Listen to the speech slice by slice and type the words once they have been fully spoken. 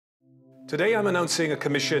Today I'm announcing a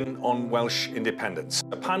commission on Welsh independence.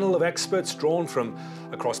 A panel of experts drawn from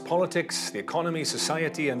across politics, the economy,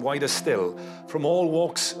 society and wider still, from all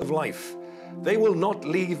walks of life. They will not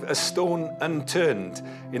leave a stone unturned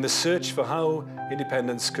in the search for how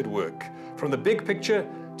independence could work. From the big picture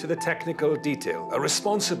to the technical detail, a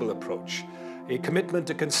responsible approach, a commitment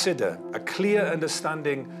to consider a clear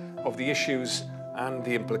understanding of the issues and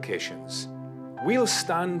the implications. We'll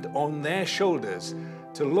stand on their shoulders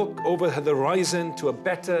to look over the horizon to a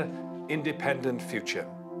better, independent future.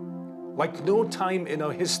 Like no time in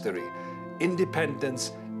our history,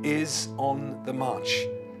 independence is on the march.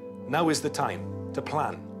 Now is the time to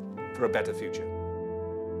plan for a better future.